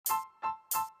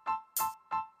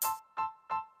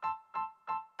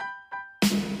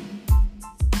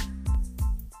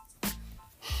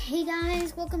Hey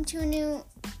guys, welcome to a new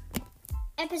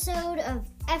episode of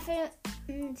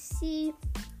F&C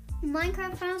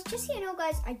Minecraft Files. Just so you know,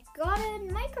 guys, I got a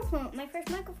microphone, my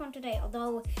first microphone today,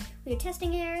 although we were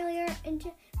testing it earlier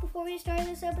before we started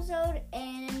this episode,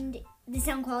 and the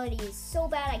sound quality is so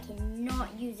bad I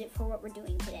cannot use it for what we're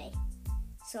doing today.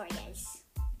 Sorry, guys.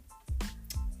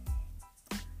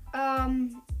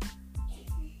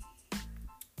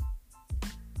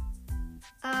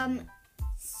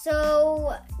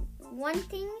 So one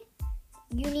thing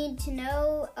you need to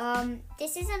know,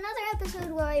 this is another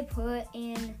episode where I put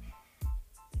in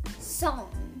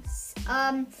songs.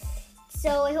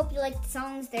 So I hope you like the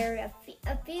songs. They're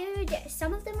a few,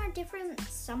 some of them are different,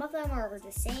 some of them are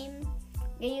the same.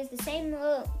 They use the same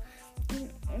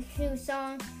few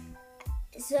songs,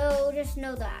 so just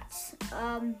know that.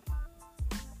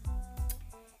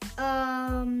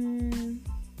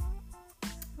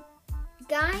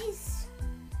 Guys,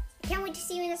 I can't wait to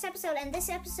see you in this episode, and this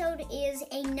episode is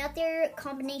another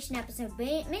combination episode,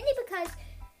 mainly because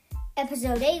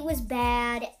episode 8 was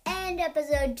bad, and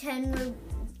episode 10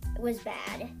 was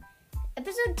bad.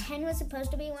 Episode 10 was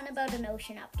supposed to be one about an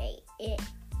ocean update. It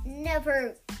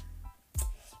never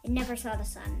saw the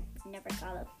sun.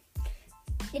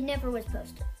 It never was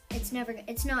posted. It's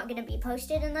not gonna be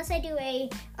posted unless I do a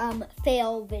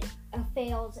fails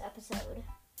episode.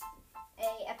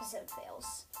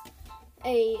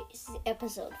 A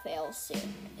episode fails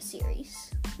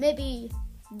series. Maybe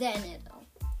then it'll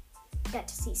get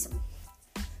to see some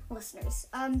listeners.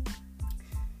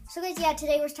 So guys, yeah,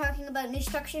 today we're talking about new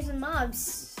structures and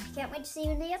mobs. Can't wait to see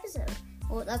you in the episode.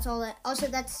 Well, that's all that. Also,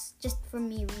 that's just from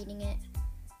me reading it.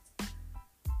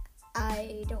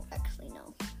 I don't actually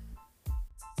know.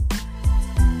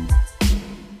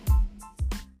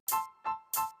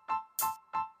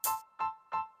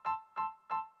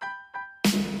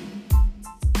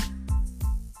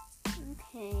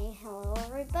 Okay, hello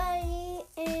everybody,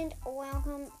 and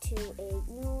welcome to a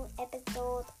new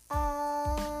episode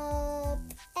of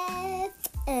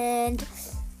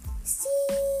F&C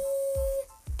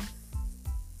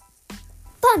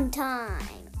Fun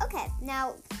Time. Okay,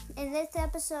 now in this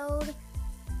episode,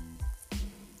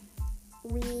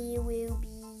 we will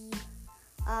be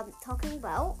talking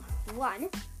about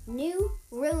new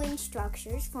ruined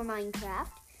structures for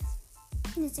Minecraft.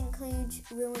 This includes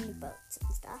ruined boats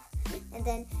and stuff. And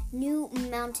then new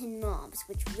mountain mobs,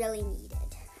 which really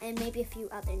needed. And maybe a few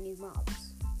other new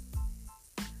mobs.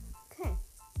 Okay.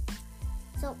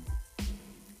 So,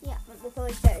 yeah, before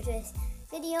we start this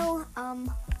video, I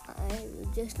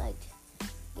would just like to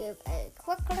give a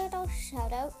quick little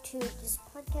shout out to this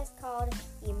podcast called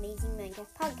The Amazing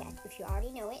Minecraft Podcast. If you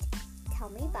already know it, tell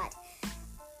me, but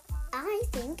I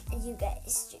think you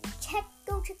guys should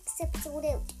go check this episode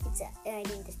out.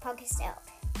 This podcast out.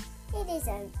 It is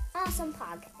an awesome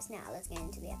podcast. Now let's get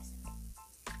into the episode.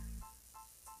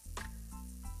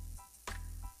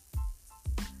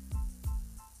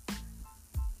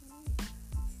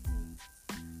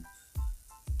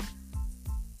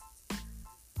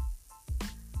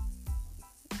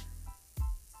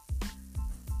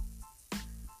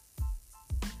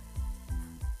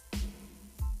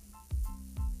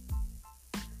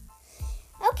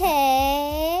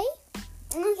 Okay,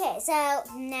 so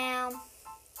now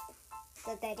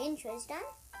that intro is done,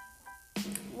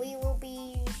 we will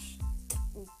be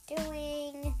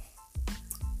doing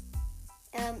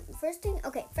first things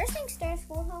first,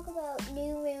 we'll talk about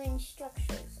new ruined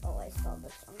structures. Oh, I spelled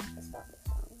this wrong.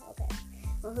 Okay,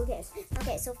 well, who cares?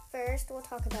 Okay, so first we'll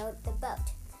talk about the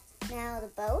boat. Now, the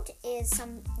boat is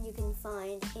you can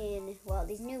find in,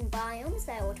 these new biomes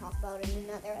that I will talk about in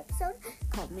another episode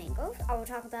called mangrove. I will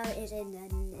talk about it in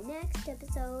the next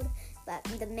episode, but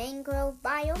the mangrove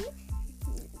biome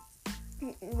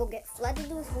will get flooded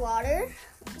with water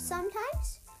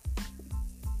sometimes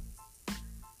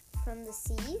from the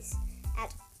seas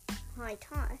at high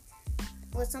tide.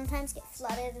 Will sometimes get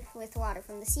flooded with water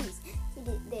from the seas.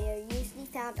 They are usually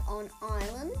found on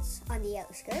islands on the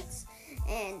outskirts,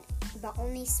 but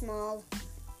only small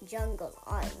jungle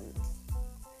islands.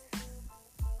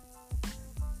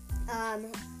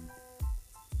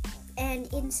 And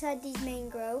inside these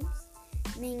mangroves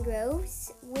you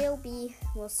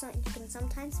can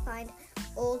sometimes find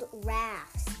old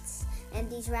rafts, and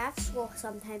these rafts will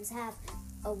sometimes have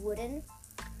a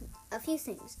few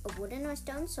things: a wooden or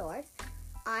stone sword,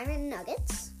 iron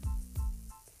nuggets,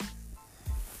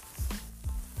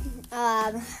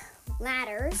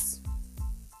 ladders,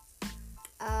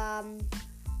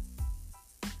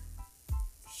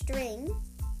 string,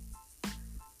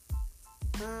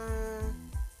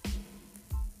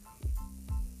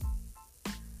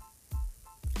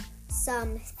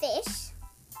 some fish,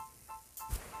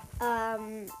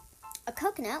 a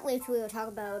coconut, which we will talk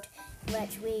about in the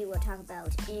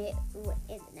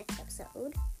next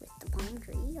episode with the palm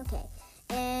tree. Okay,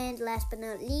 and last but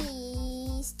not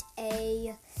least,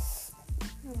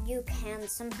 you can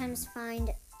sometimes find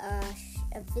a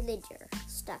villager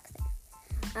stuck there.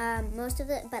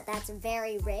 But that's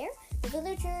very rare. The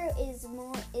villager is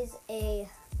a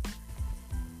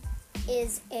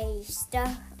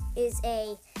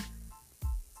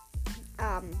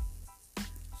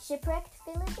shipwrecked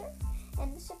villager,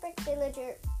 and the shipwrecked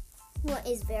villager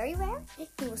is very rare. He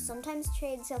will sometimes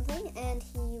trade something, and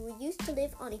he used to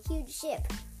live on a huge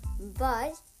ship,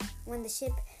 but when the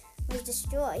ship was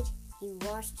destroyed, he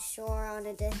washed ashore on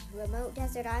a remote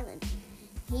desert island.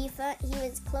 He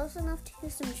was close enough to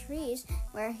some trees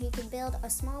where he could build a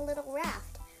small little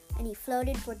raft, and he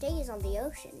floated for days on the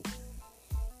ocean.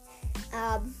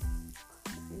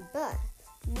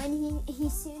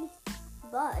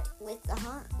 But when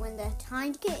the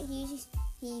time came, he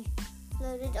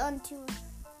floated onto a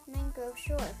mangrove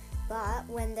shore. But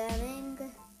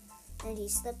and he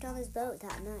slept on his boat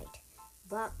that night.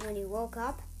 But when he woke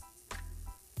up,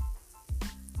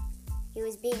 he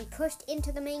was being pushed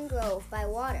into the mangrove by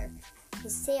water.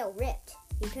 His sail ripped.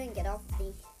 He couldn't get off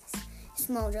the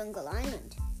small jungle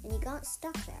island, and he got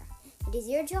stuck there. It is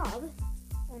your job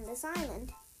on this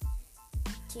island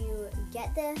to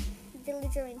get the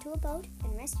villager into a boat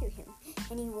and rescue him,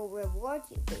 and he will reward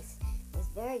you with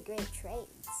very great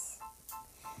trades.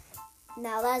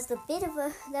 Now that's a bit of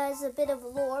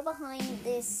lore behind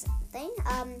this thing.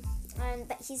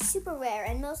 But he's super rare,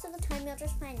 and most of the time you'll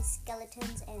just find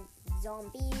skeletons and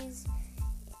zombies.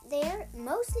 They're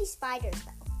mostly spiders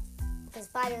though, because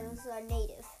spiders are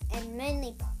native and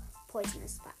mainly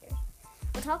poisonous spiders.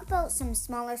 We'll talk about some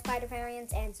smaller spider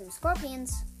variants and some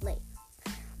scorpions later.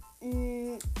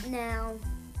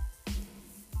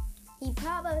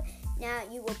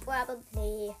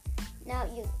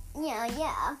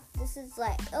 This is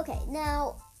like, okay,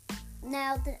 now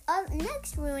the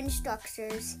next ruin structure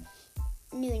is,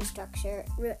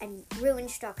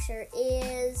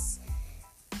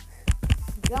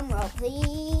 drumroll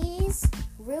please,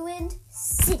 ruined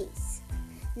cities.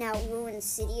 Now, ruined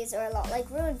cities are a lot like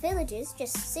ruined villages,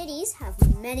 just cities have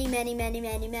many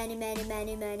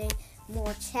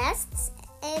more chests,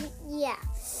 and yeah.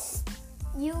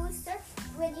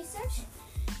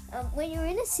 When you're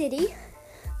in a city,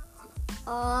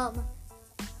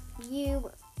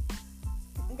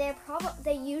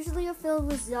 they usually are filled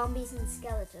with zombies and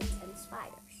skeletons and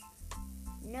spiders.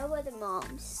 No other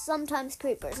mobs, sometimes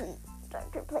creepers and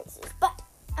darker places, but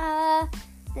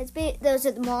those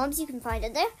are the mobs you can find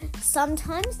in there.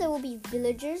 Sometimes there will be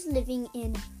villagers living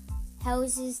in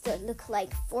houses that look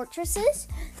like fortresses,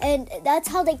 and that's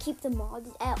how they keep the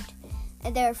mobs out.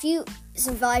 And there are a few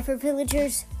survivor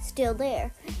villagers still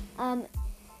there.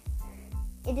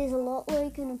 It is a lot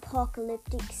like an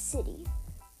apocalyptic city,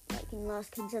 like in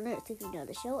Lost Kings on Earth. If you know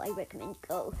the show, I recommend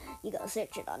you go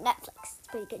search it on Netflix. It's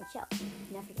a pretty good show. You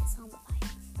never get zombified.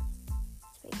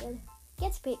 It's pretty good. It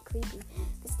gets pretty creepy,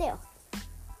 but still.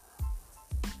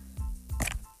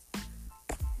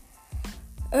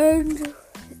 And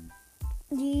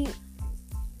in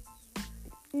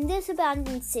this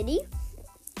abandoned city,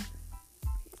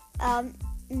 I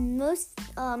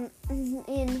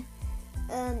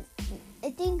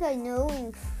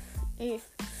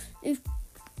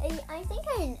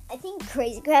think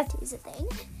Crazycraft is a thing,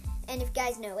 and if you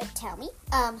guys know it, tell me,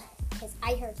 because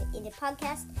I heard it in a different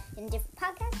podcast,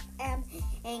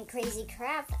 and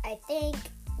Crazycraft, I think,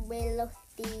 will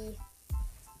be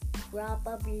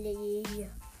probably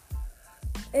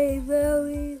a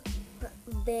very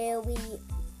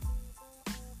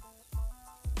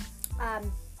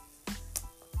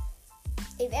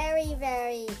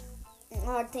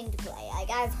hard thing to play. Like,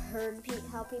 I've heard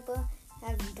how people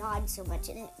have died so much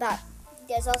in it, but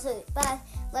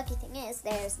lucky thing is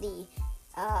there's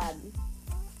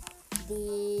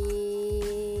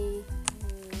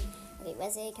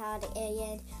what's it called?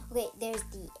 Okay, there's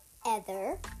the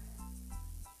Ether,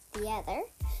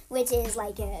 which is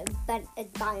like a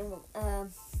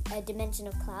dimension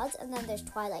of clouds, and then there's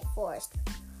Twilight Forest,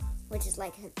 which is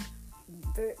like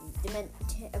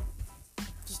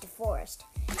just a forest.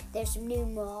 There's some new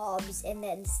mobs, and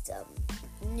then some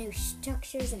new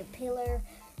structures and a pillar.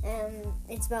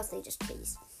 It's mostly just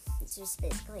trees. It's just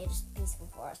basically just a peaceful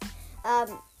forest.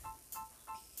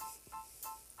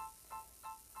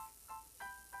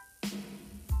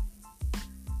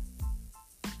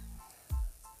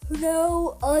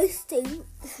 Now I think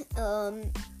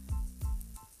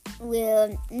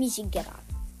we should get on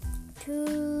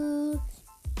to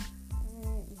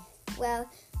Well,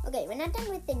 okay, we're not done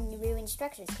with the ruined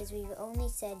structures because we've only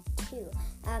said 2.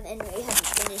 And we haven't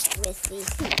finished with the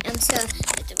ruined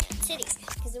cities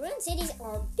because the ruined cities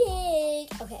are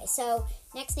big. Okay, so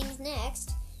next things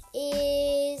next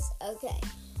is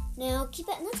Now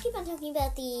let's keep on talking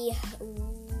about the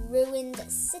ruined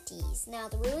cities. Now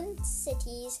the ruined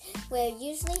cities will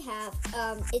usually have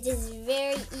it is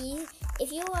very easy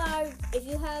if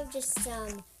you have just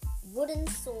some a wooden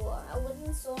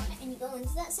sword, and you go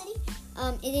into that city.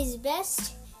 It is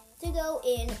best to go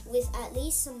in with at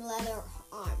least some leather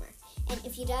armor. And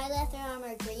if you dye leather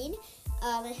armor green,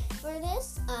 for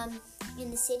this,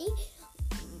 in the city,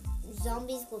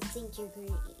 zombies will think you're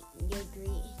green.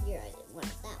 You're one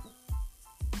of them.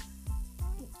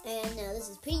 And now this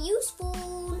is pretty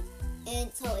useful.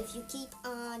 And so if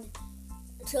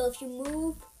you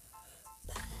move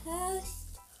past.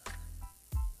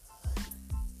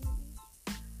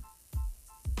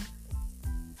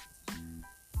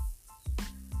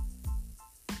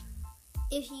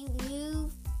 If you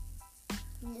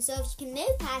can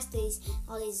move past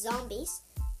all these zombies,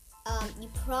 you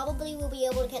probably will be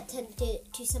able to get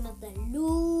to some of the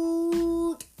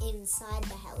loot inside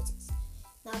the houses.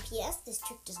 Now, P.S. This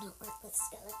trick does not work with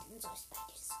skeletons or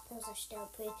spiders. Those are still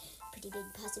pretty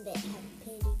big possibility of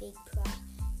killing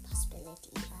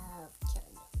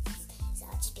you. So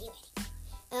just be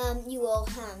ready. You will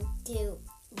have to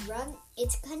run.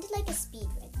 It's kind of like a speed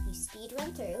run. You speed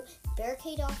run through,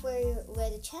 barricade off where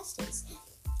the chest is.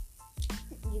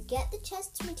 You get the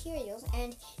chest's materials,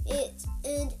 and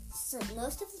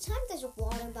most of the time there's a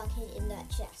water bucket in that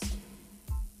chest.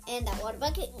 And that water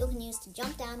bucket you can use to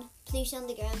jump down, place on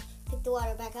the ground, pick the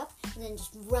water back up, and then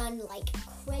just run like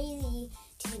crazy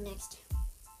to the next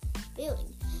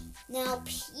building. Now,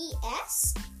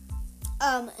 P.S.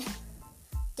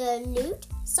 The loot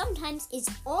sometimes is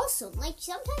awesome. Like,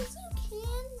 sometimes you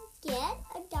can get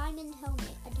a diamond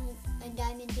helmet, a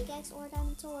diamond pickaxe, or a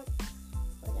diamond sword,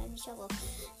 or a diamond shovel.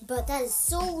 But that is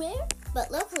so rare.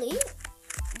 But luckily,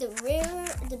 the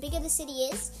bigger the city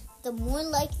is, the more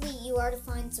likely you are to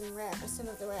find some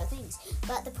of the rare things.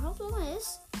 But the problem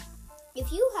is,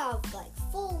 if you have like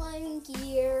full iron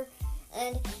gear,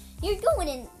 and you're going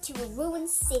into a ruined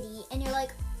city, and you're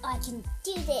like, I can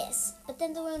do this, but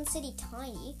then the ruined city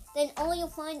tiny, then all you'll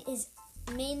find is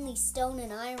mainly stone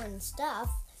and iron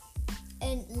stuff,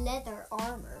 and leather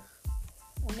armor,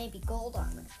 or maybe gold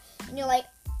armor. And you're like,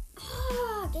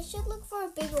 I should look for a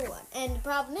bigger one. And the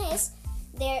problem is,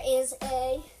 there is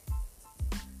a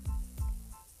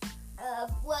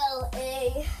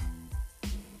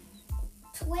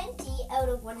 20 out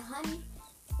of 100,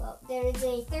 well, there is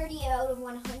a 30 out of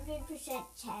 100%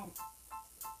 chance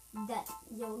that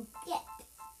you'll get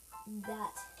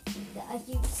a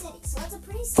huge city. So that's a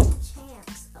pretty slim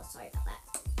chance. Oh, sorry about that.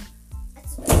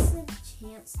 That's a pretty slim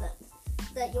chance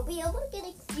that you'll be able to get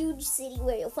a huge city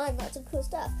where you'll find lots of cool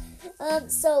stuff.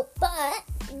 But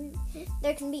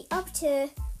there can be up to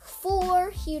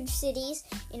 4 huge cities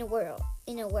in a world.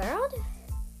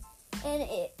 And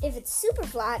if it's super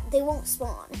flat, they won't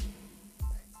spawn.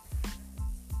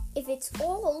 If it's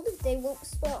old, they won't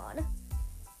spawn.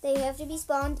 They have to be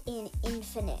spawned in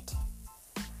infinite.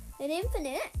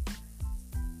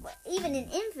 Even in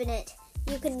infinite,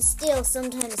 you can still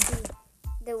sometimes see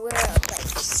the world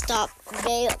like stop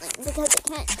failing because it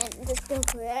can't and just go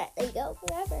forever. They go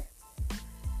forever.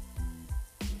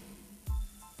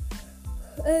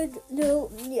 And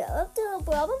that's no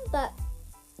problem. But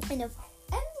in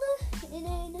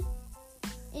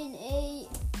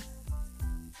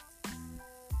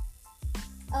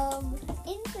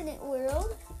infinite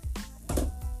world,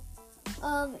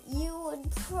 you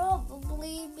would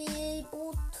probably be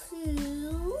able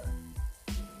to,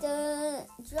 the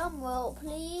drum roll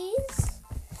please,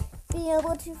 be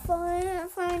able to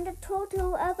find a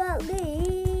total of at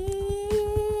least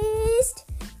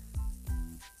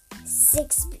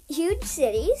 6 huge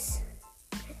cities,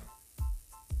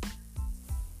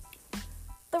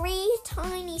 3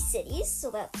 tiny cities, so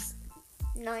that's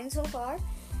 9 so far,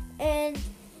 and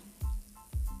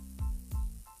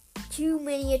 2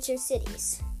 miniature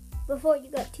cities before you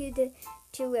got to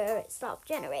where it stopped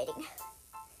generating.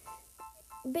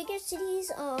 Bigger cities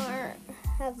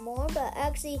have more, but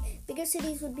actually bigger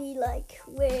cities would be like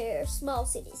where small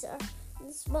cities are,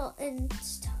 and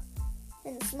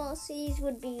small cities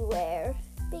would be where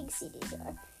big cities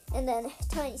are, and then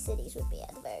tiny cities would be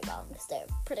at the very bottom because they're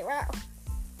pretty rare.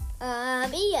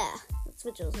 But yeah, let's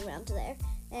switch those around to there.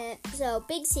 And so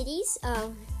big cities,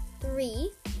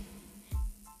 3.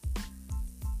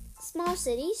 Small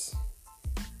cities,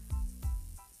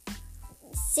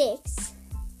 6.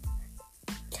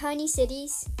 Tiny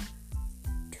cities,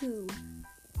 2.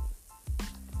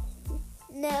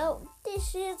 Now,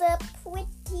 this is a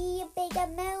pretty big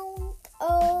amount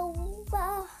of...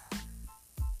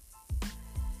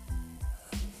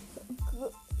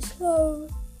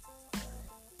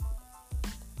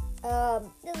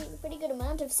 this is a pretty good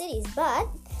amount of cities, but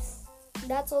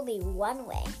that's only one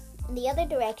way. In the other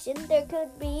direction, there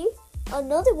could be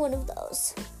another one of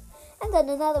those, and then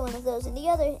another one of those in the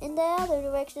other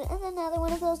direction, and another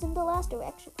one of those in the last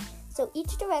direction. So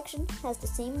each direction has the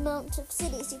same amount of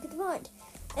cities you can find.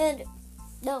 And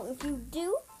now, if you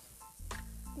do,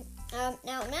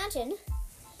 now imagine,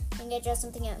 I'm gonna draw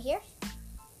something out here.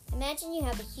 Imagine you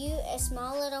have a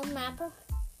small little map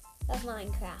of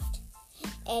Minecraft,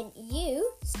 and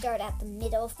you start at the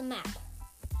middle of the map,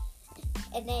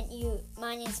 and then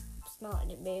mine is smaller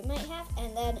than you might have,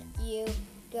 and then you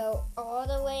go all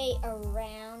the way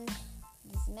around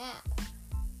this map.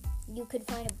 You could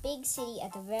find a big city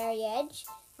at the very edge,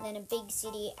 and then a big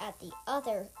city at the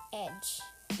other edge,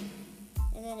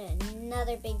 and then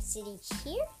another big city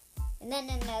here, and then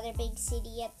another big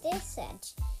city at this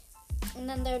edge, and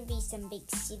then there would be some big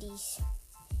cities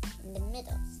in the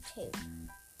middle too,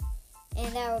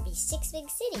 and that would be 6 big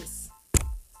cities.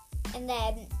 And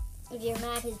then if your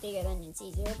map is bigger, then it's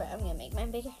easier, but I'm gonna make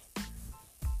mine bigger.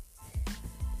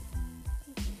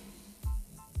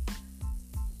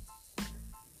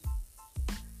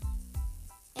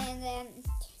 And then,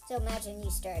 so imagine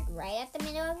you started right at the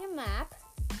middle of your map,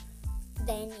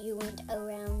 then you went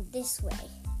around this way.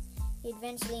 You'd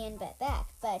eventually end back,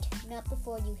 but not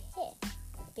before you hit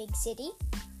big city,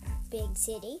 big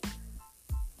city,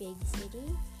 big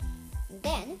city. And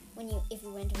then, if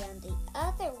you went around the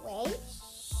other way,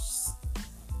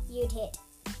 you'd hit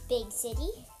big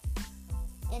city,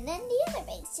 and then the other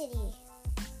big city.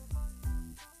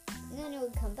 And then it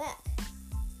would come back.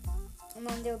 And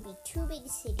then there would be 2 big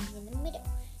cities in the middle.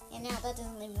 And now that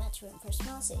doesn't leave much room for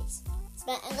small cities.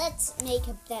 But let's make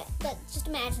just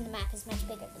imagine the map is much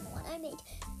bigger than the one I made.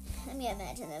 I'm gonna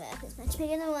imagine the map is much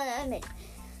bigger than the one I made.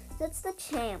 That's the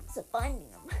chance of finding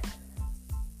them.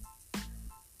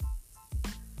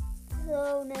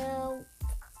 So now,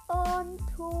 on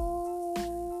to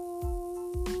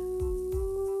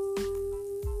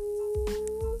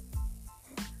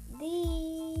the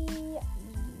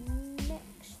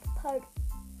next part.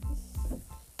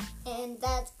 And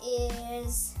that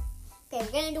is... Okay,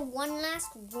 we're going to do one last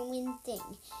ruin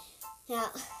thing.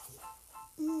 Now,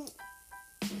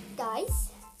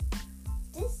 guys,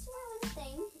 this ruin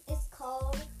thing is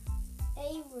called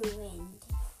a ruined.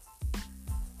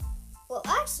 Well,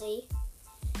 actually,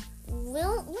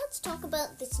 let's talk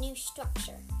about this new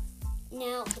structure.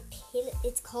 Now,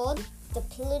 it's called the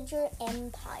Pillager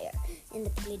Empire. And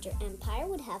the Pillager Empire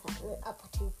would have up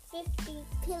to 50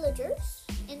 pillagers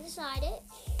inside it.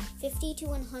 50 to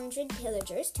 100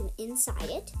 pillagers inside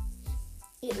it.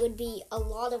 It would be a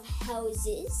lot of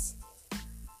houses.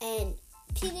 And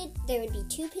there would be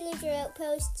 2 pillager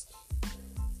outposts.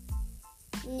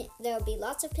 There would be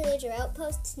lots of pillager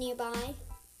outposts nearby.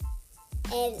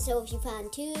 And so if you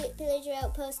found 2 pillager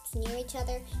outposts near each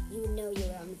other, you would know you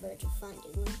were on the verge of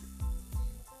finding one.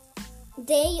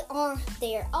 They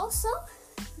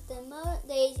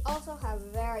also have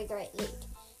very great loot.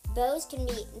 Bows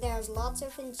there's lots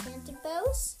of enchanted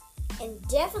bows, and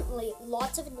definitely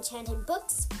lots of enchanted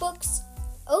books,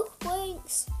 oak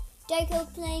planks, dark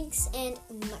oak planks, and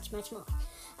much, much more.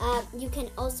 You can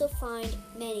also find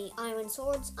many iron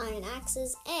swords, iron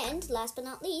axes, and last but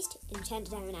not least,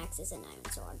 enchanted iron axes and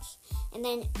iron swords. And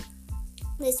then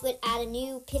this would add a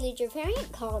new pillager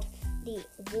variant called the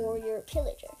Warrior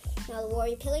Pillager. Now, the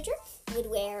Warrior Pillager would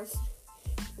wear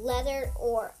leather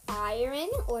or iron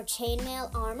or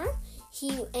chainmail armor. He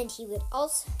would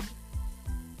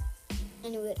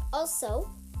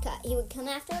come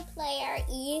after a player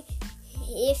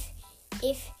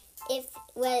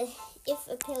if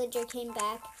a pillager came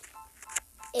back.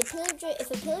 If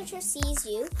a pillager sees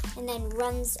you and then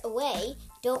runs away,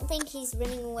 don't think he's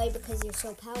running away because you're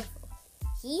so powerful.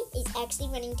 He is actually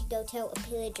running to go tell a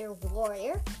pillager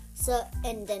warrior,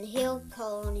 and then he'll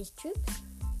call on his troops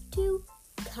to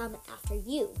come after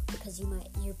you, because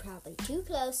you're probably too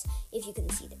close if you can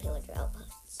see the pillager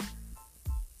outposts.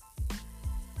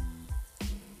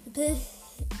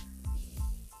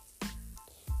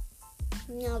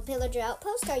 Now, the pillager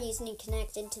outposts are usually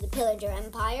connected to the Pillager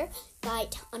Empire by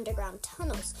underground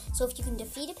tunnels. So if you can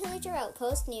defeat a pillager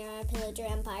outpost near a Pillager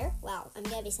Empire, wow, I'm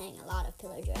going to be saying a lot of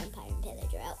Pillager Empire and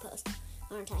Pillager Outpost,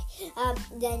 aren't I?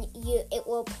 Then it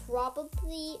will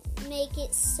probably make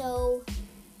it so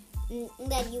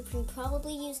that you can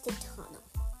probably use the tunnel.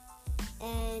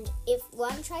 And if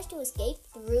one tries to escape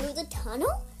through the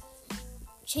tunnel,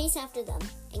 chase after them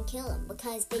and kill them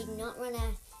because they do not run as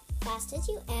fast as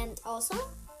you. And also,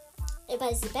 it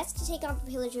is best to take on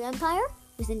the Pillager Empire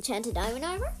with enchanted diamond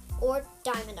armor or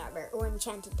diamond armor or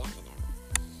enchanted diamond armor.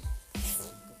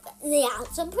 Yeah,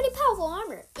 some pretty powerful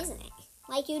armor, isn't it?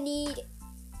 Like you need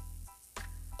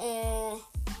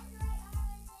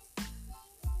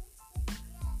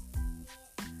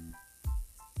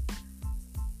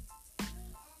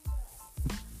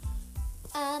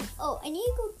I need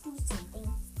to go do something.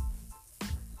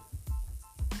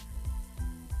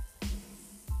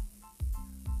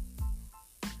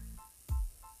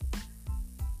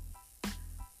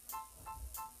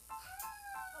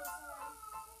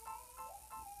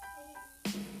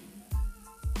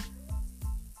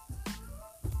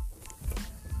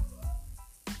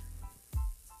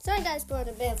 Sorry guys for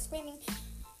the bit of screaming.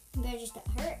 I just got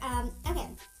hurt. Okay.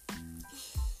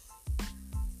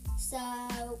 So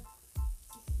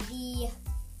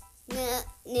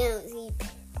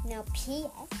now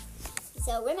PS.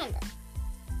 So remember,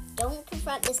 don't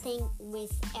confront this thing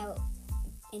without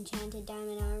enchanted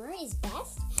diamond armor is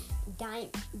best.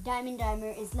 Diamond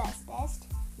armor is less best.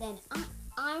 Then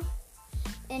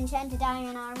enchanted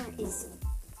diamond armor is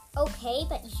okay,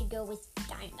 but you should go with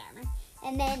diamond armor.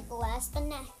 And then last but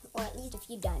not, or at least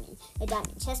a diamond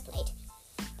chestplate.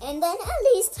 And then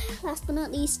last but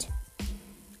not least,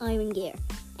 iron gear.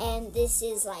 And this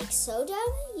is like so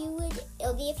dumb,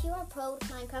 it'll be if you are a pro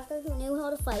Minecrafter who knew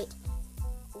how to fight,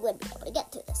 would be able to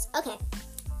get through this. Okay.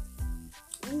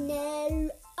 Now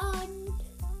on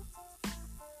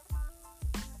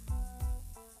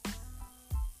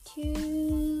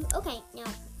to, okay,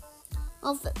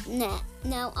 off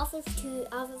of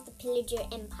the Pillager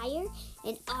Empire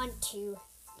and on to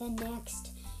the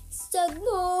next segment.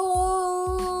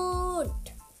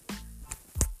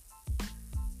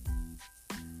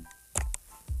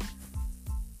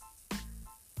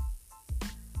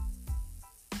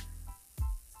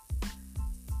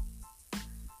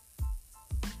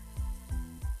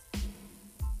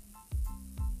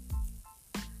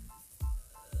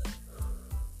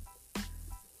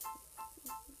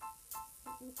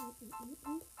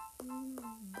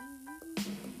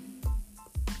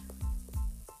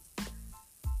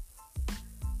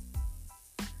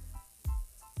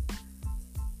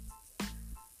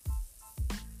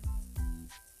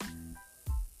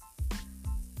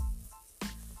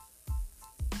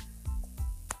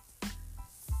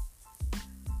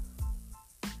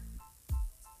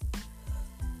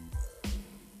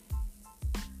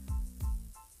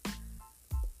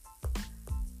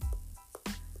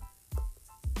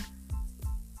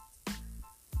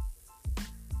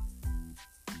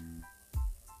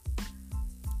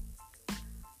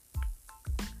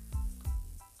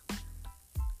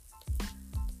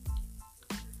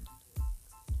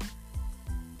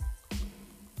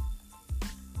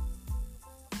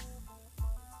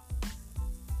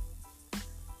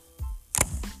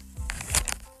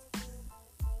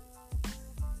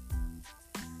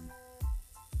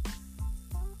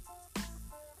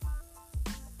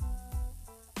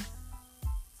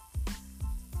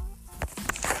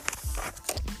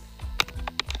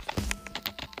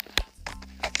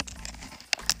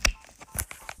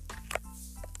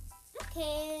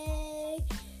 Okay,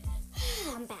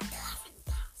 I'm back.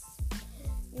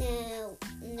 Now,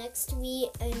 next we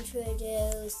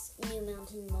introduce new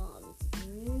mountain mobs.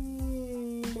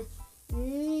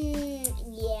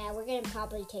 Yeah, we're gonna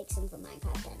probably take some from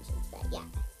Minecraft Dungeons, but yeah,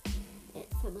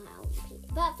 from Halloween Peak.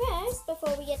 But first,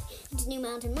 before we get into new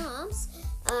mountain mobs,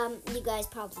 you guys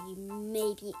probably,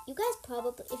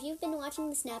 if you've been watching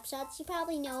the snapshots, you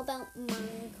probably know about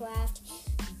Minecraft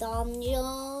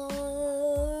Dungeons.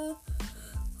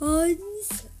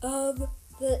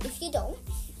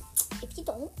 If you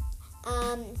don't,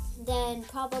 then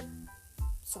probably,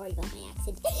 sorry about my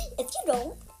accent. If you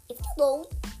don't,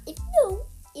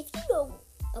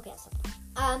 okay, sorry.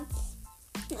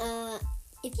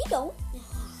 If you don't,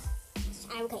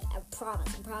 okay, I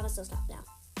promise I'll stop now.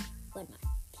 One more.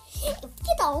 If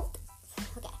you don't,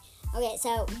 okay,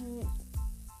 so,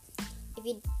 if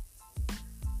you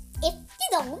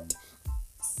don't,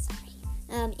 sorry,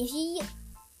 if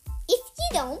you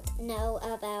don't know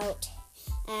about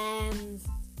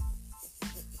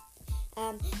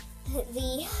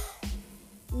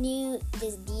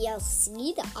this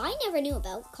DLC that I never knew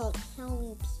about called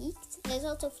Halloween Peaks. There's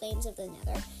also Flames of the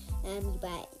Nether,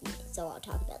 so I'll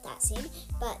talk about that soon.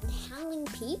 But Halloween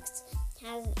Peaks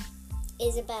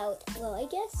is about, well, I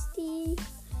guess the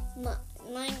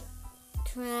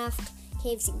Minecraft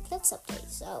Caves and Cliffs update.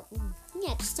 So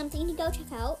yeah, just something to go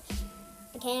check out.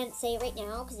 I can't say it right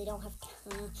now because I don't have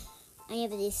I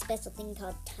have this special thing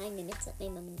called time limits that my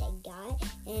mom and dad got,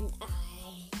 and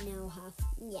I now have,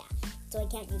 so I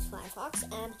can't use Firefox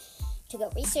to go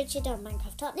research it on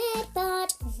Minecraft.net,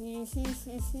 but, and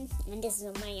this is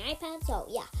on my iPad, so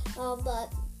yeah,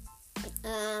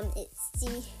 it's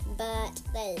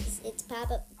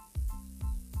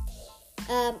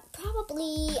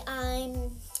probably,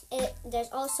 there's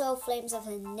also Flames of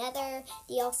the Nether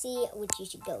DLC, which you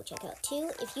should go check out too.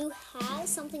 If you have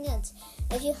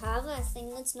a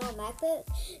thing that's not MacBook,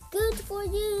 good for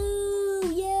you,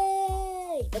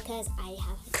 yay! Because my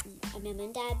mom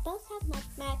and dad both have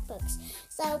MacBooks,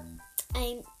 so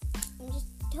I'm just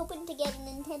hoping to get a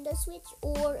Nintendo Switch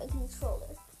or a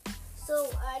controller,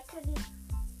 so I can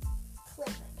play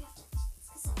Minecraft.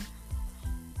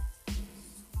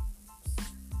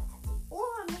 Or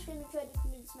I'm just gonna try to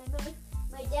convince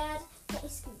my dad that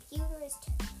his computer is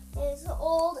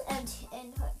old and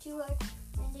too hard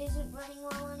and isn't running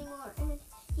well anymore, and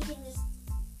he can just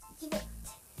give it,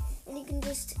 and he can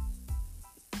just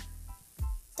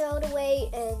throw it away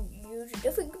and use a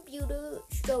different computer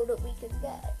so that we can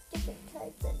get different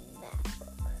types of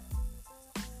MacBook.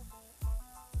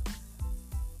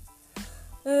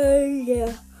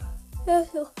 Yeah.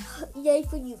 Yay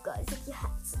for you guys if you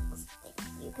have something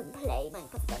you can play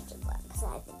Minecraft Dungeons on, because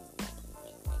I've been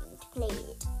wanting to play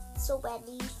it so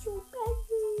badly.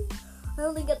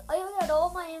 I got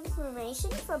all my information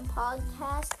from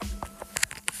podcast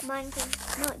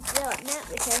Minecraft.net,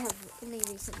 which I have only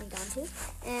recently gone to,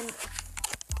 and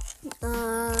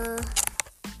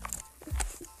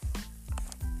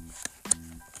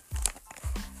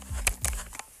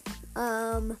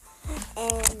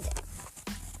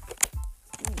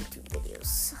YouTube videos.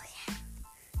 So yeah,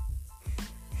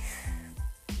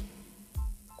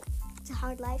 it's a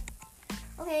hard life.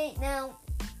 Okay, now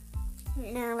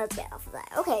let's get off of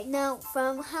that. Okay, now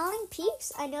from Howling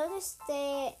Peaks, I noticed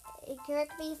that,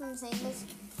 correct me if I'm saying this,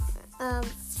 I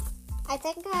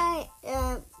think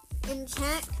in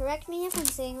chat, correct me if I'm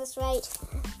saying this right,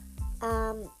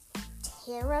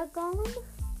 Terra Golem?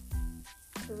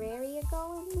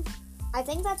 I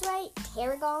think that's right.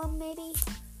 Terra Golem, maybe?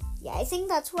 Yeah, I think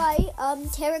that's right.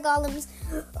 Terra Golems,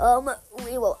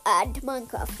 we will add to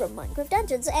Minecraft from Minecraft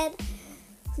Dungeons. And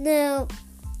now,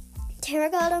 Terra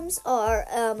Golems are,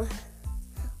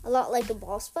 a lot like a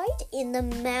boss fight in the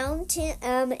mountain,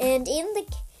 and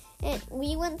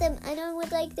we want them, and I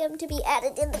would like them to be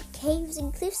added in the Caves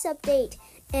and Cliffs update.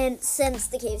 And since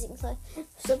the Caves and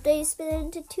Cliffs update is split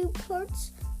into two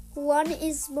parts, one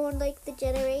is more like the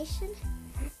generation,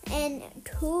 and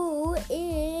two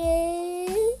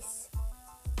is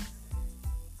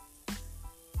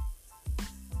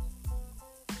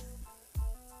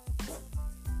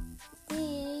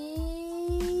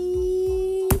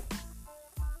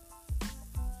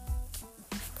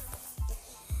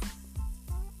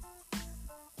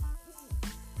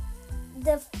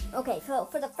okay, so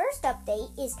for the first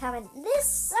update is coming this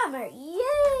summer,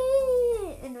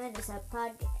 yay! And when this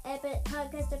podcast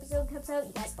episode comes out,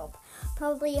 you guys will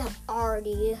probably have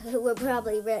already, we're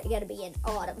probably going to be in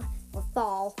autumn or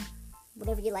fall,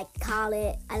 whatever you like to call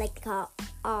it. I like to call it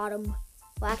autumn.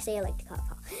 Well, actually, I like to call it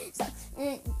fall. So,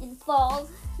 in fall,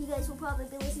 you guys will probably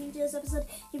be listening to this episode.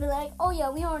 You'll be like, oh yeah,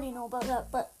 we already know about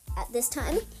that. But at this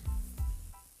time,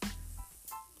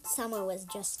 summer was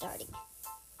just starting.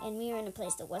 And we were in a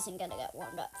place that wasn't going to get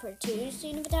warmed up for too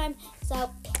soon of a time. So,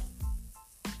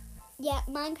 yeah,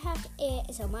 Minecraft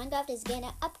is going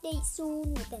to update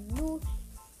soon with a new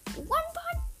 1.17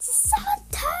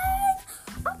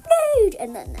 update.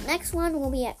 And then the next one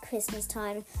will be at Christmas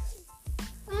time.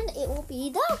 And it will be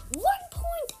the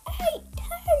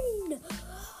 1.18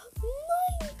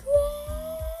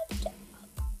 Minecraft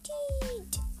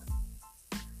update.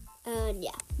 And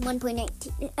yeah,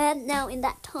 1.18. And now in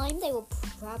that time, they will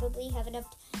probably have enough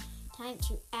time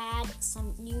to add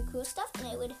some new cool stuff. And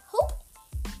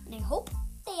I hope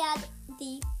they add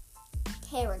the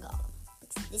Terra Golem,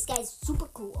 because this guy's super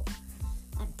cool.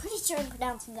 I'm pretty sure I'm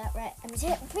pronouncing that right.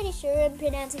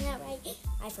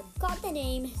 I forgot the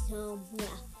name, so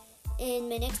yeah. In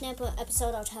my next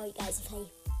episode, I'll tell you guys if I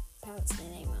pronounce the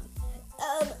name wrong.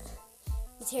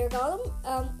 The Terra Golem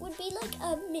would be like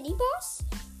a mini boss.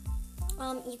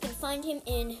 You can find him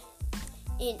in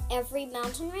every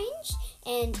mountain range,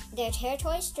 and their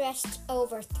territory stretched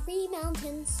over 3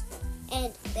 mountains,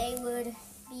 and they would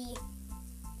be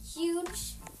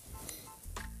huge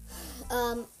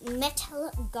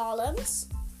metal golems,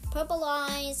 purple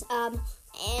eyes, and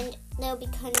they'll be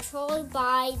controlled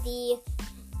by the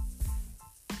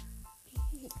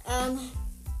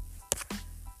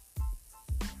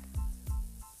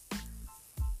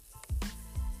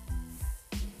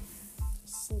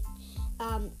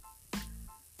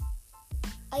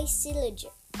Ice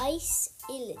Illager.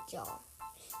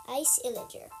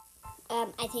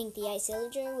 I think the Ice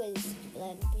Illager was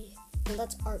well,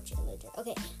 that's Arch Illager.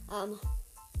 Okay.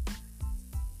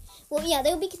 Well, yeah,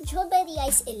 they will be controlled by the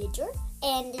Ice Illager,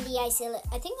 and the Ice Illager,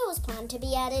 I think it was planned to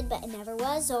be added, but it never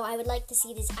was, so I would like to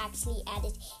see this actually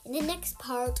added in the next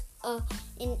part,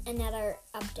 in another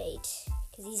update,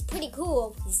 because he's pretty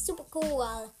cool. He's super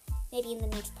cool, maybe in the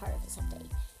next part of this update.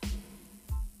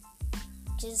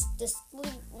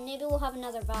 Maybe we'll have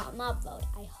another mob vote.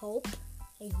 I hope.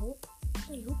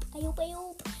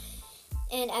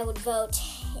 And I would vote.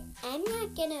 I'm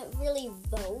not gonna really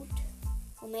vote.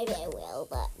 Well, maybe I will,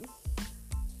 but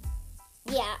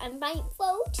yeah, I might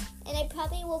vote, and I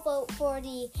probably will vote for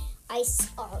the Ice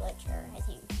Illager. I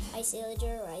think Ice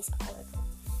Illager or Ice Illager,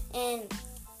 and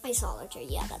Ice Illager.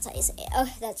 Yeah, that's how you say it. Oh,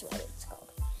 that's what it's called.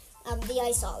 The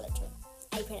Ice Illager.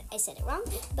 I said it wrong,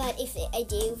 but if I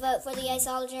do vote for the Ice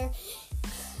Illager,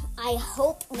 I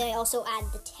hope they also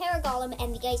add the Terra Golem,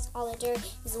 and the Ice Illager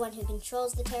is the one who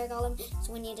controls the Terra Golem.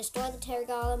 So when you destroy the Terra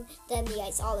Golem, then the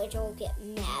Ice Illager will get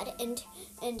mad and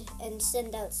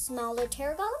send out smaller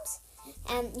Terra Golems.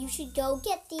 And you should go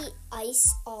get the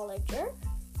Ice Illager,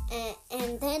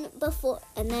 and then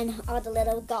all the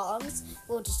little golems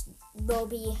will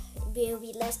be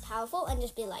less powerful and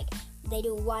just be like, they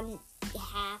do 1/2 a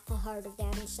heart of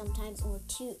damage sometimes, or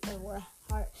 2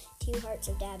 hearts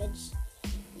of damage.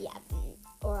 Yeah,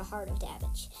 or a heart of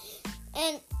damage.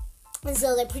 And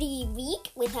so they're pretty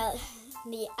weak without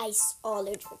the Ice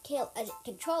Illager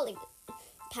controlling,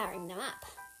 powering them up.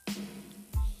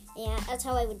 Yeah, that's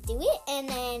how I would do it. And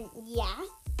then, yeah.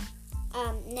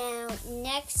 Now,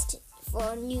 next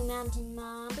for new mountain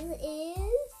mob is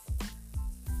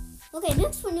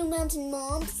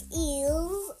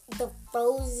the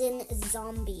frozen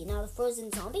zombie. Now, the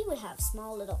frozen zombie would have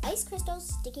small little ice crystals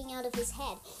sticking out of his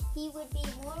head. He would be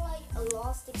more like a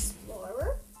lost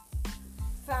explorer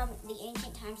from the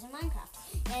ancient times in Minecraft.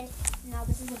 And now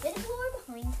this is a bit of lore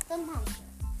behind the monster,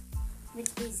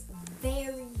 which is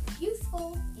very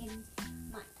useful in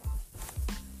Minecraft.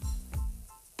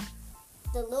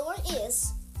 The lore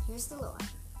is, here's the lore.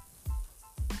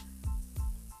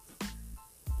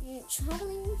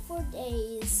 Traveling for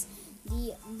days,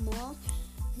 the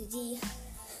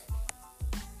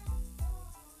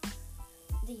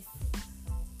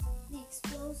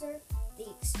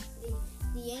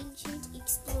ancient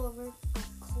explorer of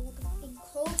colder and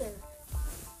colder,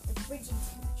 the frigid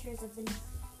temperatures of the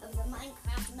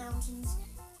Minecraft mountains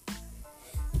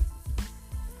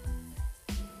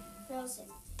frozen.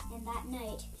 And that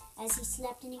night, as he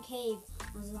slept in a cave,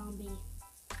 a zombie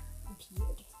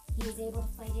appeared. He was able to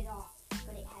fight it off,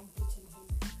 but it had bitten him.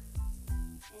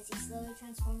 As he slowly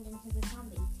transformed into the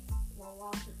zombie,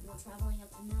 while traveling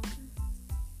up the mountain,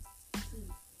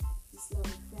 he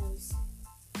slowly froze.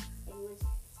 And once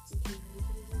he came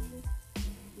into the zombie,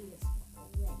 he was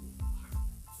already half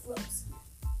frozen.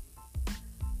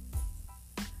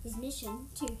 His mission,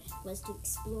 was to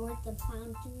explore the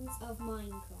mountains of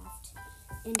Minecraft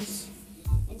and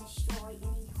destroy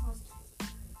any hostile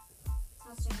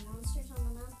monsters on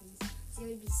the mountains, so it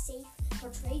would be safe for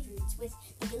trade routes with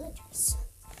the villagers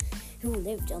who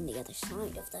lived on the other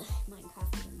side of the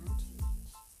Minecraft mountain range.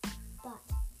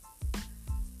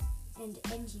 And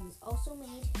he was also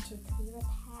made to clear a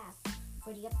path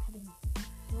for the upcoming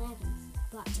dragons,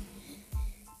 but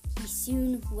he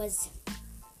soon was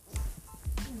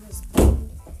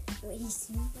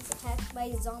attacked by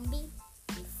a zombie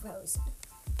and frozen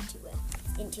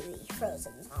into the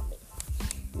frozen zombie.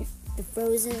 The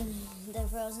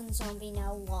frozen zombie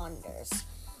now wanders,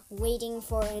 waiting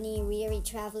for any weary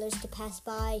travelers to pass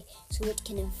by so it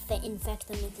can infect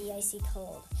them with the icy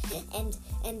cold.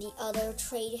 And the other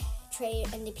trade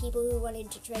and the people who wanted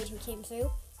to trade who came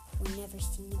through were never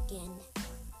seen again.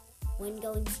 When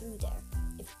going through there,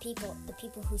 the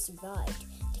people who survived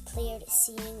declared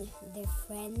seeing their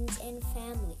friends and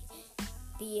family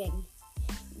being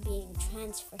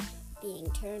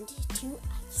turned to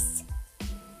ice.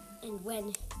 And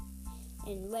when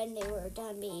they were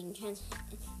done being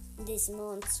this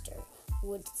monster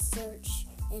would search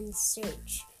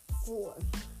for,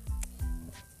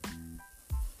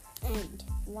 and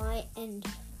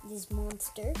this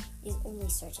monster is only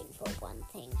searching for one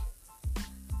thing: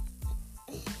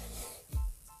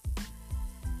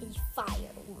 a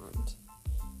fire wand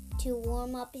to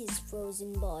warm up his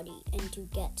frozen body and to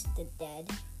get the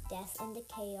death and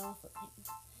decay off of him.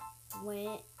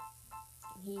 When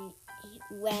you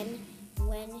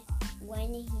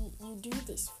do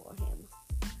this for him,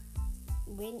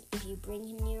 if you bring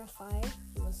him near a fire,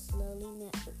 he will slowly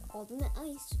melt. All the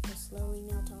ice will slowly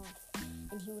melt off,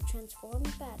 and he will transform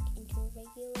back into a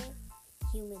regular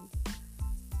human.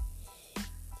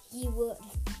 He would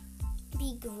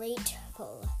be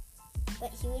grateful,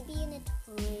 but he would be in a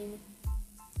time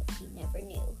that he never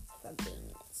knew from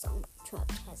being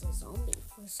trapped as a zombie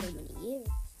for so many years.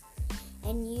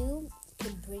 And you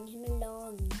could bring him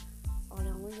along on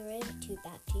your way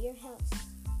back to your house,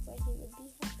 where he would be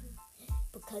happy.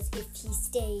 Because if he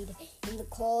stayed in the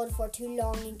cold for too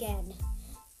long again,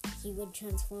 he would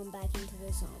transform back into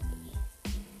a zombie.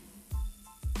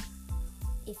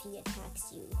 If he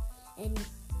attacks you, and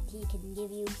he can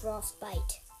give you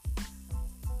frostbite.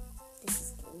 This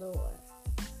is the lore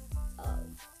of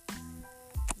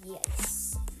the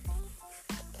ice.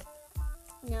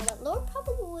 Now that lore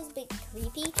probably was a bit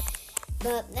creepy,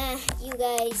 but you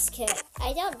guys can.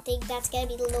 I don't think that's gonna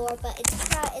be the lore, but it's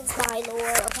my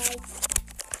lore, okay?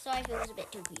 Sorry if it was a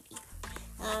bit too creepy.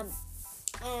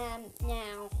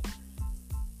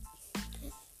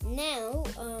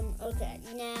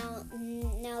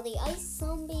 Now the ice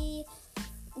zombie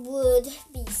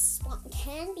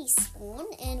can be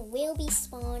spawned and will be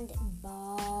spawned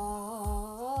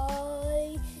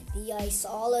by the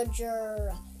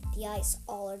iceologer. The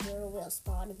iceologer will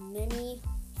spawn many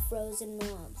frozen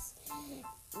mobs,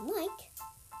 like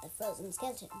the frozen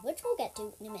skeleton, which we'll get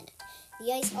to in a minute.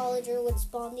 The iceologer would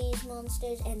spawn these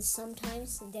monsters, and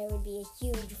sometimes there would be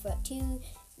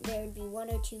one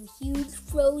or two huge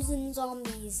frozen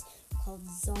zombies called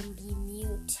zombie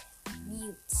mutes,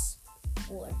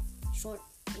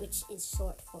 which is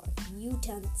short for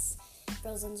mutants.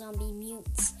 Frozen zombie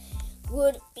mutes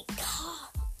would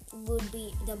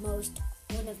be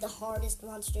one of the hardest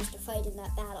monsters to fight in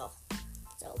that battle.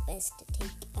 So best to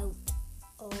take out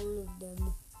all of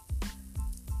them.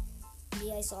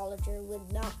 The iceologer would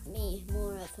be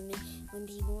more of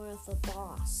a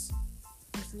boss.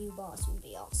 This new boss would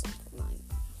be awesome for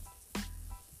Minecraft.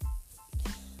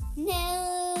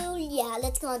 Now,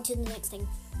 let's go on to the next thing.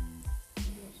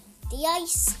 The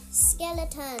ice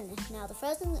skeleton. Now the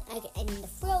frozen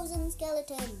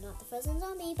skeleton, not the frozen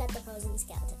zombie, but the frozen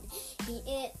skeleton.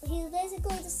 He's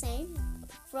basically the same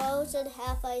frozen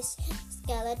half ice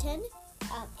skeleton.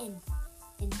 And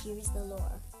here's the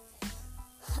lore.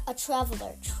 A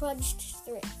traveler trudged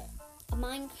through. A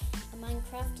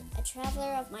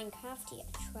traveler of Minecraftia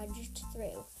trudged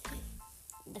through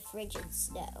the frigid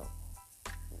snow.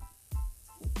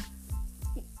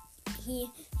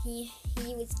 He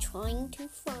was trying to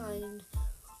find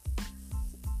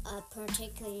a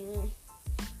particular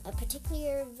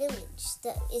village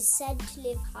that is said to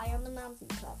live high on the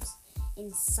mountaintops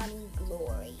in sunny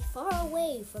glory, far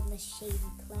away from the shady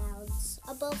clouds.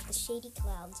 Above the shady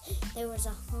clouds, there was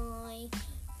a high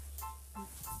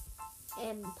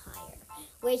empire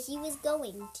where he was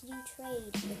going to do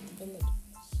trade with the villagers.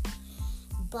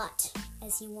 But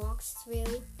as he walked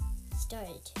through,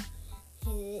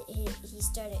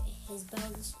 his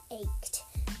bones ached.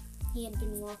 He had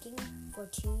been walking for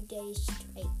 2 days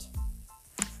straight.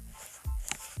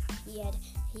 He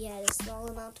had a small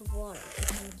amount of water, and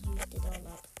he had used it all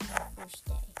up the first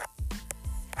day.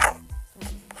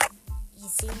 He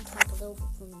seemed toppled over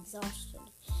from exhaustion.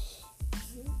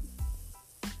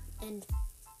 And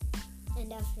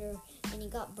he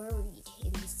got buried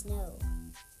in the snow.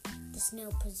 The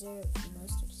snow preserved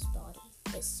most of his body,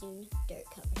 but soon dirt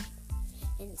covered him.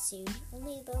 And soon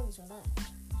only the bones were left.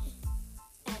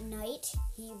 At night,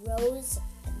 he rose.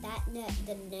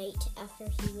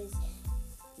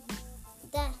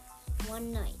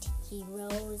 One night, he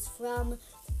rose from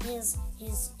his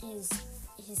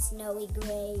snowy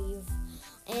grave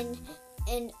and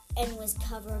was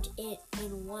covered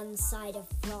in one side of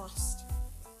frost.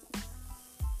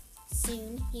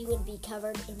 Soon, he would be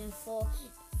covered in a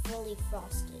fully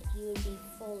frosted. He would be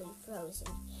fully frozen,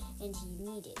 and he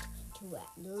needed to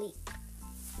leap.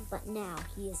 But now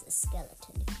he is a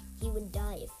skeleton. He would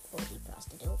die if fully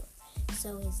frosted over,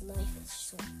 so his life is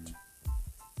short.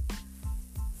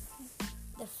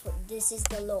 This is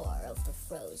the lore of the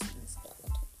frozen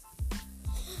skeleton.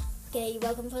 Okay, you're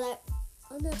welcome for that.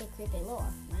 Another creepy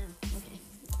lore. Wow. Okay.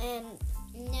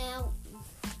 Now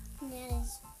that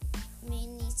is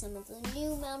mainly some of the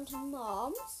new mountain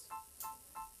mobs.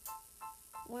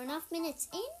 We're enough minutes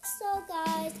in, so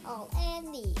guys, I'll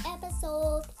end the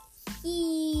episode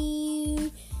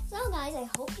here. So guys, I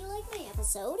hope you liked my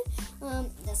episode.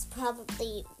 This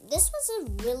was a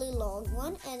really long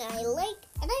one, and I'm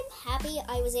happy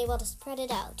I was able to spread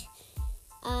it out.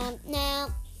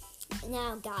 Now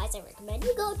guys, I recommend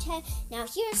you go check. Now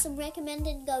here are some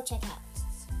recommended go check outs.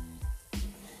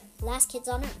 Last Kids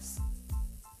on Earth.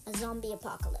 a zombie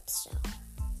apocalypse. So,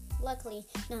 luckily,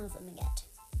 none of them get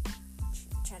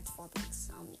transformed into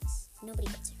zombies. Nobody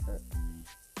gets hurt.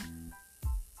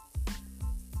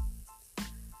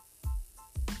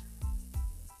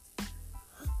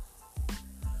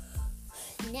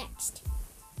 Next,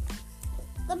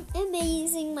 the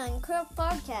Amazing Minecraft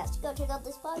Podcast. Go check out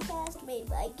this podcast made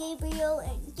by Gabriel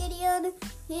and Gideon,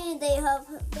 and they are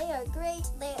great.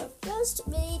 They have just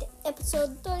made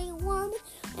episode 31,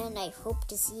 and I hope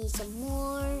to see some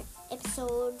more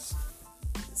episodes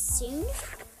soon.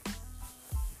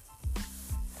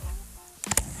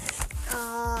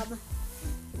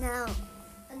 Now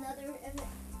another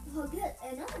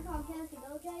podcast to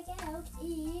go check out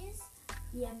is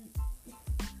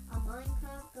a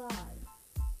Minecraft Guide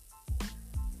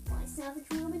by Savage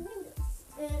Roman Noodles.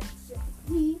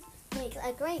 He makes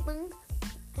a great one.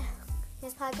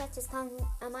 His podcast is called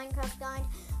a Minecraft Guide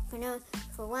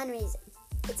for one reason.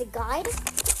 It's a guide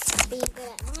to being good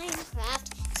at Minecraft.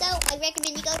 So I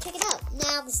recommend you go check it out.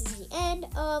 Now this is the end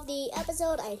of the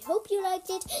episode. I hope you liked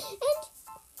it, and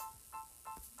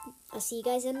I'll see you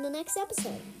guys in the next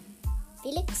episode.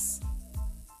 Felix,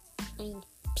 and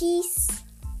peace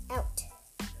out.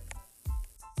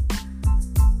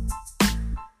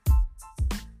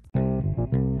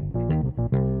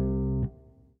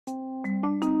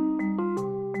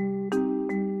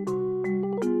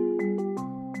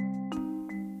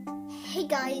 Hey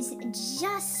guys,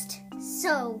 just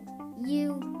so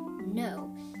you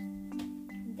know,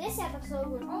 this episode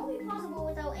would all be possible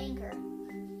without Anchor.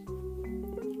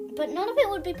 But none of it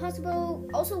would be possible.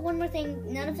 Also, one more thing,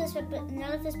 none of this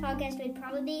podcast would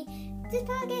probably be. This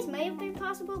podcast might have been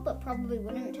possible, but probably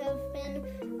wouldn't have been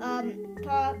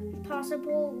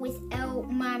possible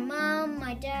without my mom,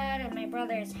 my dad, and my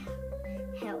brother's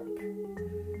help.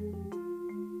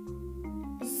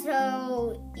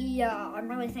 So, yeah, I'm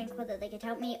really thankful that they could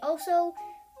help me. Also,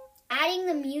 adding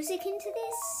the music into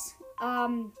this,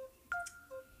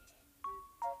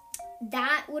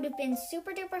 that would have been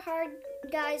super duper hard,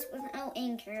 guys, without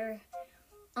Anchor.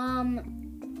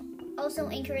 Also,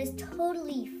 Anchor is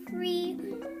totally free.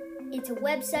 It's a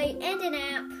website and an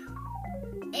app,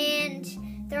 and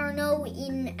there are no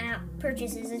in-app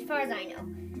purchases as far as I know.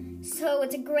 So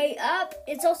it's a great app.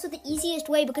 It's also the easiest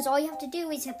way because all you have to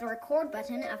do is hit the record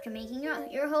button after making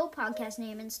your whole podcast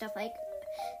name and stuff like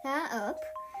that up.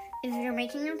 If you're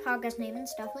making your podcast name and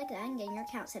stuff like that and getting your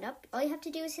account set up, all you have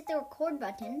to do is hit the record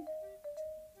button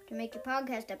to make your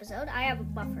podcast episode. I have a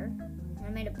buffer. I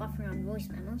made a buffer on voice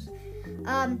memos.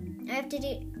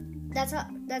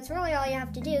 That's really all you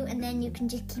have to do, and then you can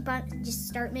just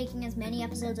start making as many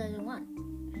episodes as you want.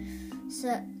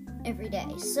 So every day.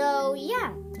 So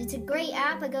yeah, it's a great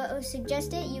app. I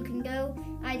suggest it. You can go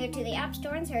either to the App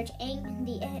Store and search and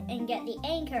get the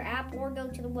Anchor app, or go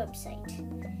to the website.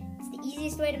 It's the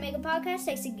easiest way to make a podcast.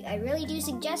 I really do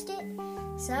suggest it.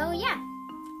 So yeah,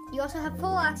 you also have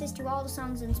full access to all the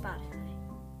songs in Spotify.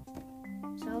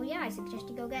 So yeah, I suggest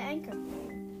you go get Anchor.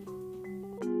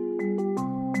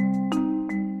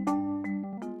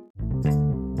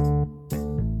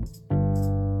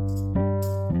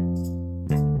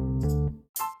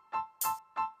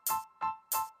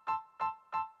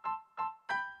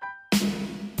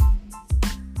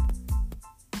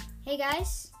 Hey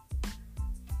guys,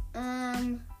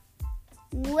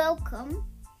 welcome.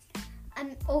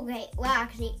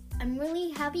 I'm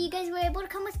really happy you guys were able to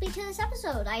come with me to this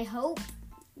episode. I hope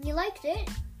you liked it.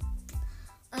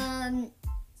 And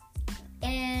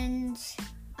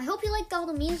I hope you liked all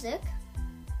the music.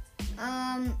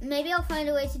 Maybe I'll find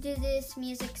a way to do this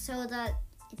music so that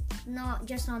it's not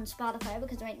just on Spotify,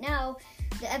 because right now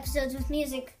the episodes with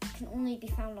music can only be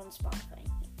found on Spotify.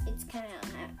 It's kind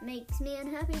of makes me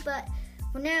unhappy, but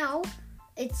for now,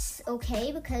 it's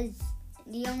okay because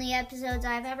the only episodes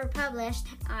I've ever published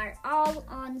are all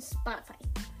on Spotify.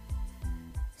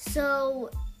 So,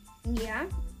 yeah.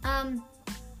 I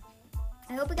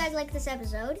hope you guys like this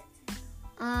episode.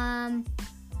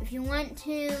 If you want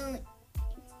to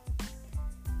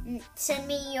send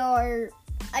me your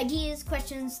ideas,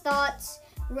 questions, thoughts,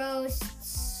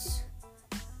 roasts,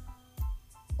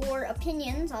 or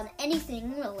opinions on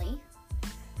anything, really.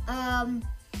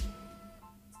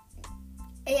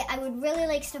 I would really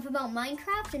like stuff about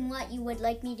Minecraft and what you would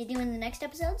like me to do in the next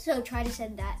episode, so try to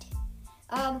send that.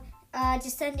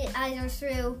 Just send it either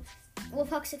through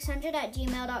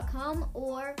wolfhawk600@gmail.com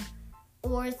or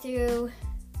through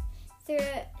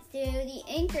the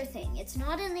Anchor thing. It's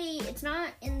not in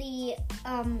the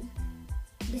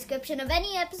description of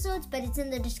any episodes, but it's in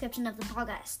the description of the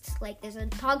podcast. Like, there's a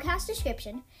podcast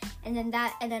description, and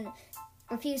then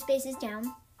a few spaces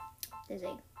down, there's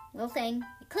a little thing.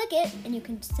 You click it, and you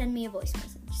can send me a voice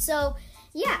message. So,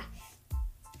 yeah.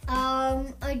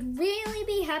 I'd really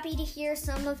be happy to hear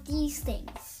some of these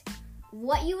things.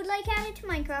 What you would like added to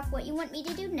Minecraft, what you want me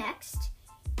to do next.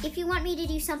 If you want me to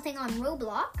do something on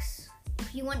Roblox,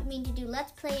 if you want me to do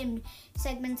Let's Play and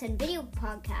segments and video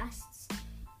podcasts,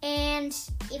 and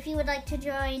if you would like to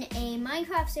join a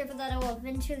Minecraft server that I will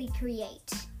eventually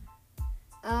create.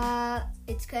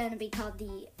 It's going to be called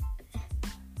the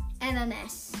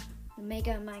MMS, the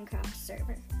Mega Minecraft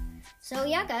server. So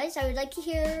yeah, guys, I would like to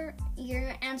hear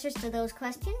your answers to those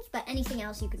questions, but anything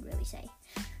else you could really say.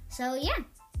 So yeah,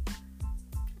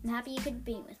 I'm happy you could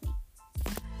be with me.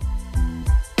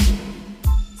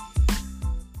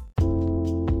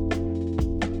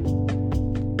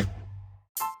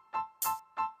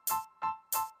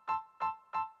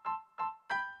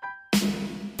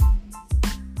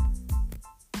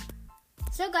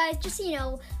 So guys, just so you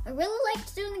know, I really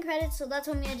liked doing the credits, so that's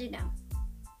what I'm going to do now.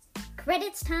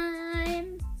 Credits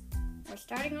time! We're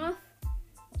starting off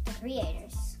with the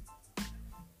creators.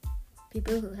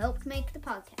 People who helped make the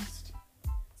podcast.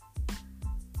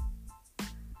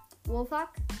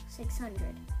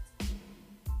 Wolfhawk600.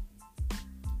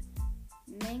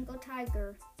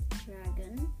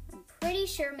 MangoTigerDragon. I'm pretty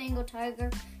sure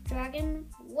MangoTigerDragon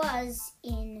was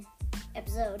in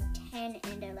episode 10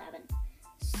 and 11.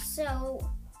 So,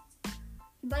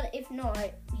 but if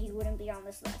not, he wouldn't be on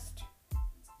this list.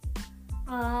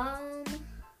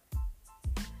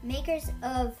 Makers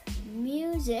of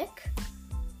music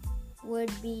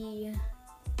would be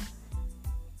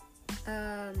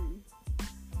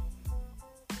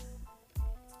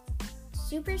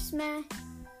Super Smash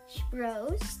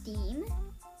Bros. Theme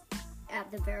at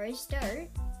the very start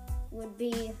would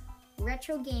be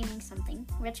Retro Game something.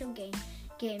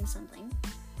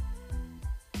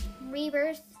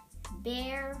 Rebirth,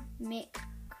 Bear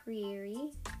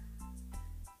McCreary,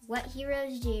 What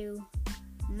Heroes Do,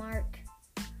 Mark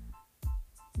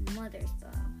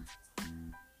Mothersbaugh.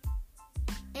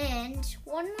 And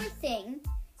one more thing,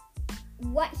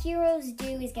 What Heroes Do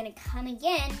is going to come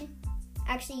again.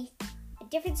 Actually, a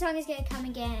different song is going to come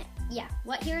again. Yeah,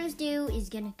 What Heroes Do is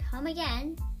going to come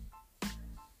again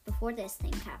before this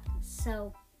thing happens.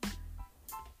 So,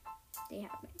 they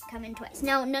haven't come in twice.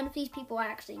 Now, none of these people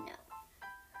actually know.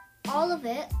 All of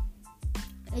it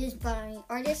is by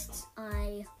artists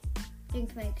I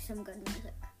think make some good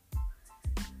music.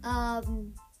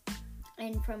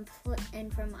 And from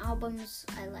albums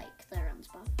I like their own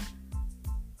stuff.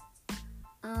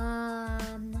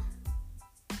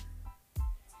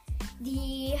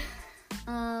 The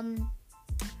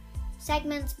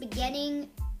segments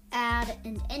beginning, add,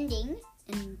 and ending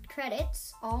and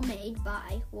credits all made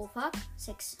by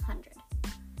Wolfhawk600.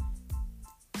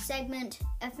 Segment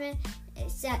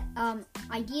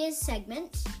ideas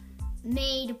segment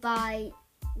made by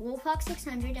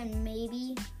Wolfhawk600 and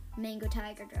maybe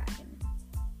MangoTigerDragon.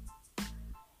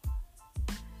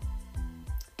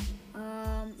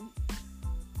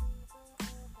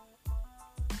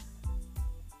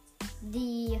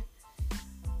 The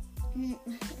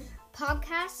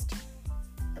podcast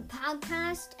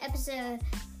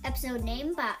episode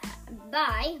name by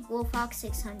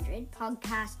Wolfhawk600,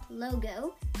 podcast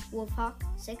logo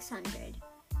Wolfhawk600,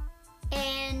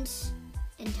 and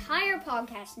entire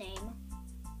podcast name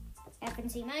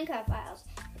F&C Minecraft Files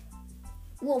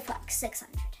Wolfhawk600.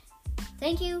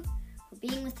 Thank you for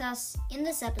being with us in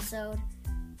this episode.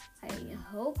 I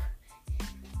hope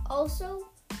also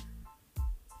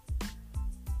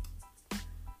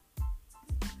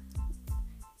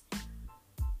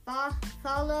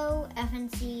follow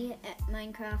F&C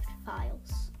Minecraft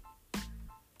Files.